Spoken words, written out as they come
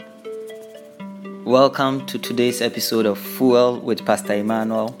Welcome to today's episode of Fuel with Pastor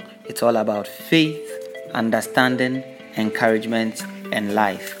Emmanuel. It's all about faith, understanding, encouragement, and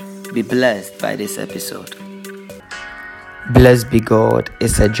life. Be blessed by this episode. Blessed be God.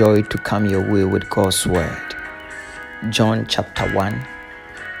 It's a joy to come your way with God's word. John chapter 1,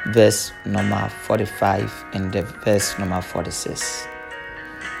 verse number 45 and the verse number 46.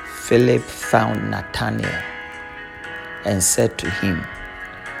 Philip found Nathanael and said to him,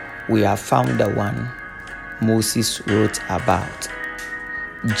 "We have found the one Moses wrote about,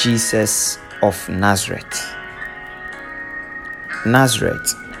 Jesus of Nazareth."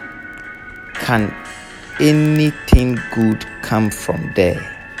 Nazareth. Can anything good come from there?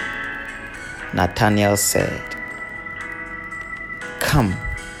 Nathanael said. "Come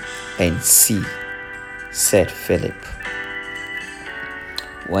and see," said Philip.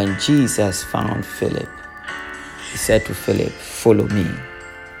 When Jesus found Philip, he said to Philip, "Follow me."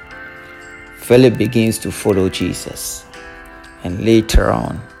 Philip begins to follow Jesus, and later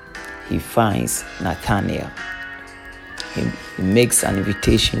on, he finds Nathanael. He makes an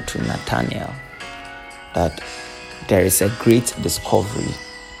invitation to Nathanael that there is a great discovery.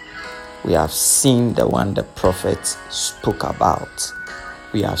 We have seen the one the prophets spoke about.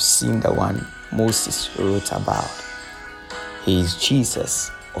 We have seen the one Moses wrote about. He is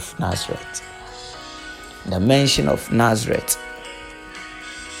Jesus of Nazareth. The mention of Nazareth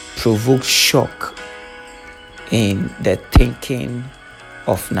provoked shock in the thinking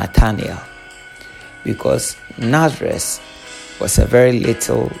of Nathanael, because Nazareth was a very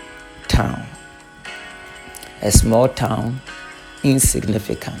little town, a small town,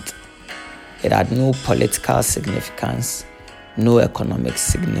 insignificant. It had no political significance, no economic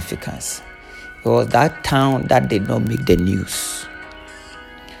significance. It was that town that did not make the news.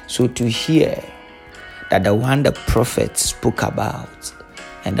 So to hear that the one the prophet spoke about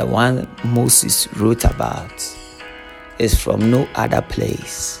and the one Moses wrote about is from no other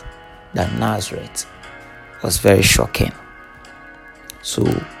place than Nazareth was very shocking. So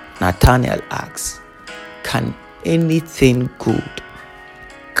Nathanael asks, "Can anything good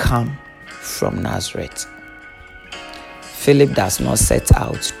come from Nazareth?" Philip does not set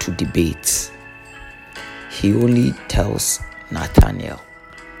out to debate. He only tells Nathanael,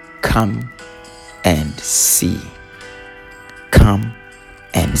 "Come and see. Come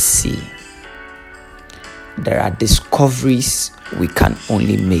and see." There are discoveries we can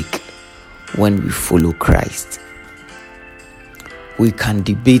only make when we follow Christ. We can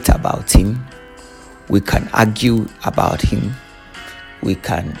debate about him. We can argue about him. We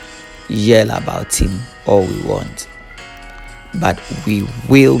can yell about him all we want. But we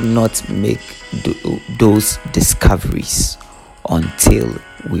will not make those discoveries until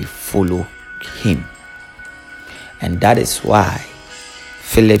we follow him. And that is why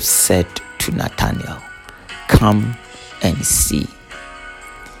Philip said to Nathanael, "Come and see."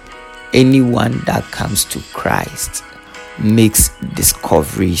 Anyone that comes to Christ makes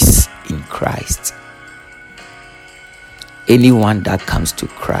discoveries in Christ. Anyone that comes to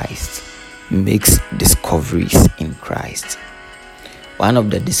Christ makes discoveries in Christ. One of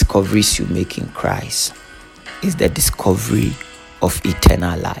the discoveries you make in Christ is the discovery of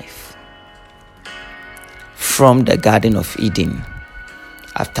eternal life. From the Garden of Eden,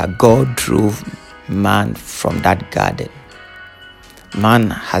 after God drove man from that garden, man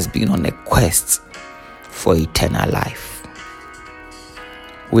has been on a quest for eternal life.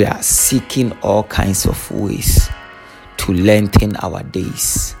 We are seeking all kinds of ways to lengthen our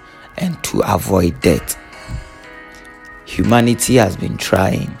days and to avoid death. Humanity has been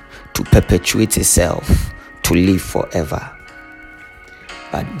trying to perpetuate itself to live forever.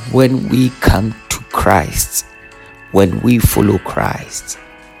 But when we come to Christ, when we follow Christ,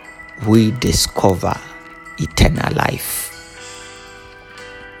 we discover eternal life.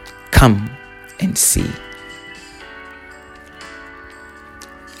 Come and see.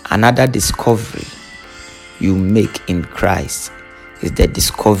 Another discovery you make in Christ is the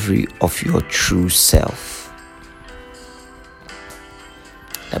discovery of your true self.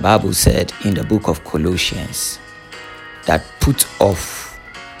 The Bible said in the book of Colossians that put off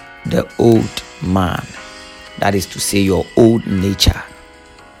the old man, that is to say your old nature,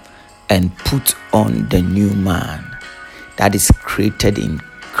 and put on the new man that is created in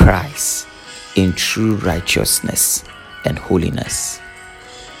Christ in true righteousness and holiness.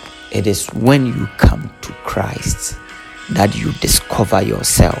 It is when you come to Christ that you discover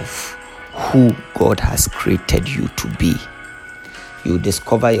yourself, who God has created you to be. You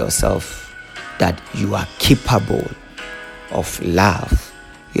discover yourself that you are capable of love.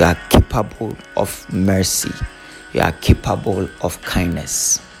 You are capable of mercy. You are capable of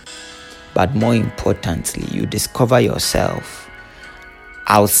kindness. but more importantly, you discover yourself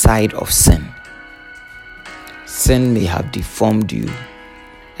outside of sin. Sin may have deformed you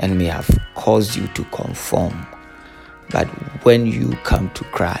and may have caused you to conform, but when you come to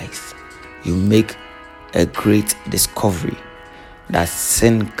Christ, you make a great discovery that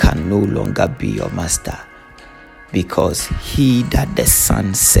sin can no longer be your master, because he that the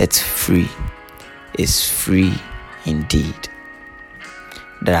Son sets free is free indeed.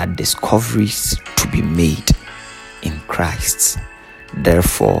 There are discoveries to be made in Christ.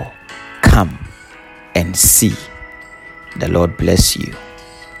 Therefore, come and see. The Lord bless you.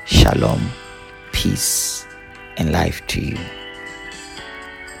 Shalom, peace, and life to you.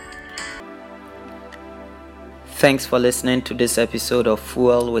 Thanks for listening to this episode of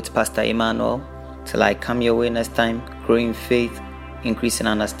Fuel with Pastor Emmanuel. Till I come your way next time, grow in faith, increase in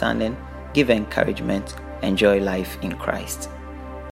understanding, give encouragement, enjoy life in Christ.